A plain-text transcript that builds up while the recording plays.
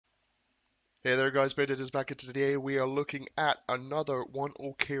Hey there guys, Beardid is back, and today we are looking at another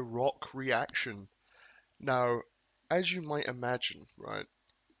 1OK Rock reaction. Now, as you might imagine, right,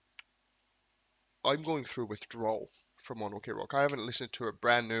 I'm going through withdrawal from 1OK Rock. I haven't listened to a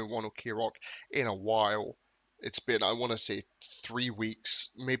brand new 1OK Rock in a while. It's been, I want to say, 3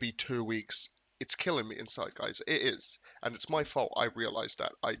 weeks, maybe 2 weeks. It's killing me inside, guys. It is. And it's my fault. I realize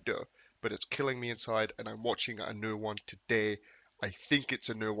that. I do. But it's killing me inside, and I'm watching a new one today. I think it's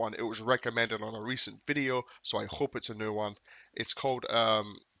a new one. It was recommended on a recent video, so I hope it's a new one. It's called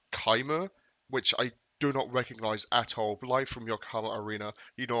Kaimu, which I do not recognize at all. Live from Yokohama Arena.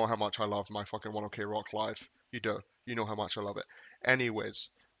 You know how much I love my fucking 1OK Rock Live. You do. You know how much I love it. Anyways,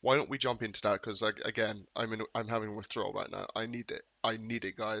 why don't we jump into that? Because again, I'm having withdrawal right now. I need it. I need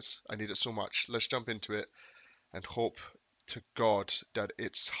it, guys. I need it so much. Let's jump into it and hope to God that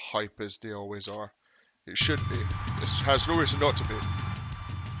it's hype as they always are. It should be. It has no reason not to be.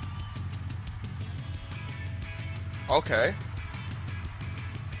 Okay.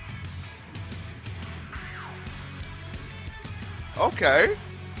 Okay.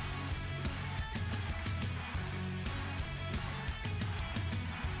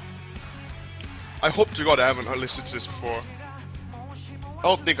 I hope to God I haven't listened to this before. I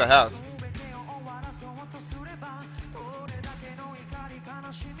don't think I have.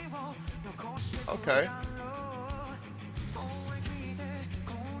 Okay.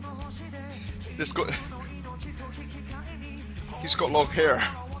 This got He's got long hair,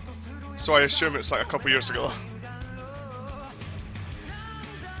 so I assume it's like a couple years ago.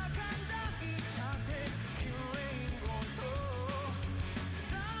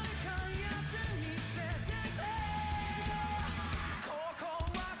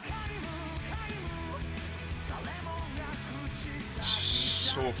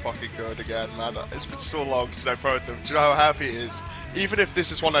 So fucking good again, man. It's been so long since I've heard them. Do you know how happy it is? Even if this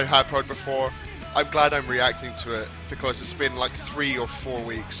is one I have heard before, I'm glad I'm reacting to it because it's been like 3 or 4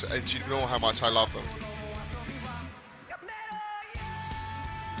 weeks, and you know how much I love them.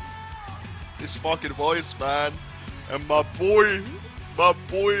 His fucking voice, man, and my boy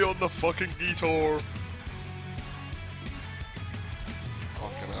on the fucking guitar.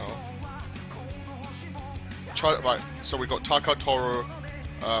 Fucking hell. Right, so we got Takatoru,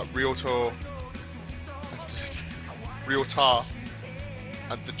 Ryoto, Ryota,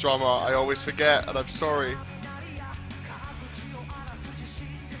 and the drummer. I always forget, and I'm sorry.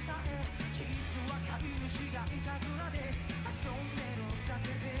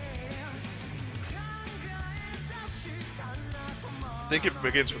 I think it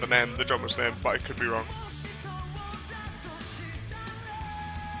begins with an M, the drummer's name, but I could be wrong.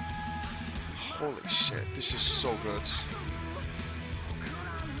 Holy shit, this is so good.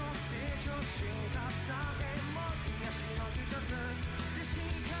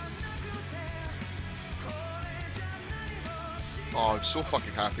 Oh, I'm so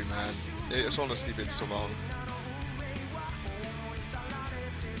fucking happy, man. It's honestly been so long.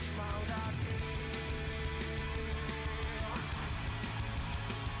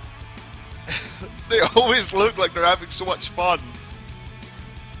 They always look like they're having so much fun.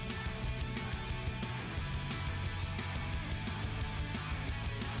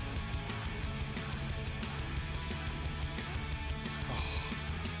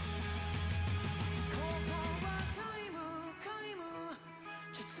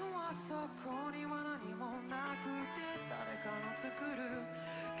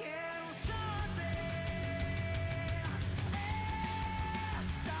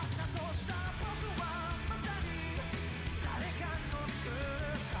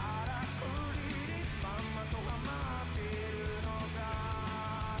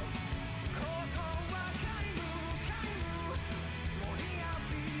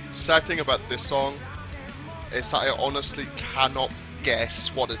 Sad thing about this song is that I honestly cannot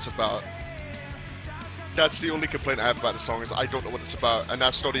guess what it's about. That's the only complaint I have about the song, is I don't know what it's about, and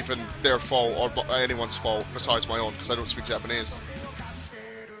that's not even their fault or anyone's fault besides my own, because I don't speak Japanese.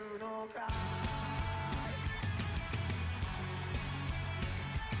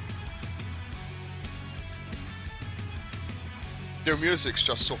 Their music's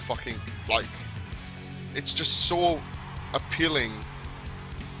just so fucking, like, it's just so appealing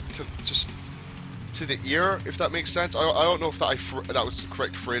to just to the ear, if that makes sense. I don't know if that was the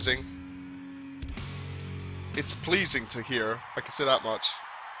correct phrasing. It's pleasing to hear, I can say that much.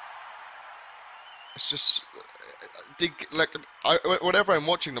 It's just whenever I'm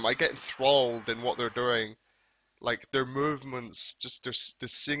watching them, I get enthralled in what they're doing. Like their movements, just the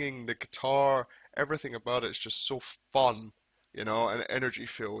singing, the guitar, everything about it is just so fun, and energy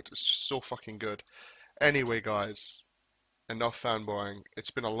filled. It's just so fucking good. Anyway, guys, enough fanboying.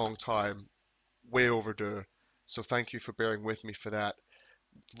 It's been a long time. way overdue. So thank you for bearing with me for that.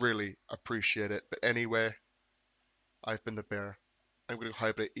 Really appreciate it. But anyway, I've been the bear. I'm going to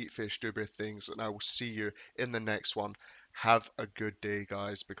hibernate, eat fish, do bear things, and I will see you in the next one. Have a good day,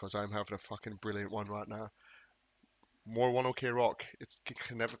 guys, because I'm having a fucking brilliant one right now. More 1OK Rock. It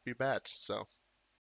can never be bad. So.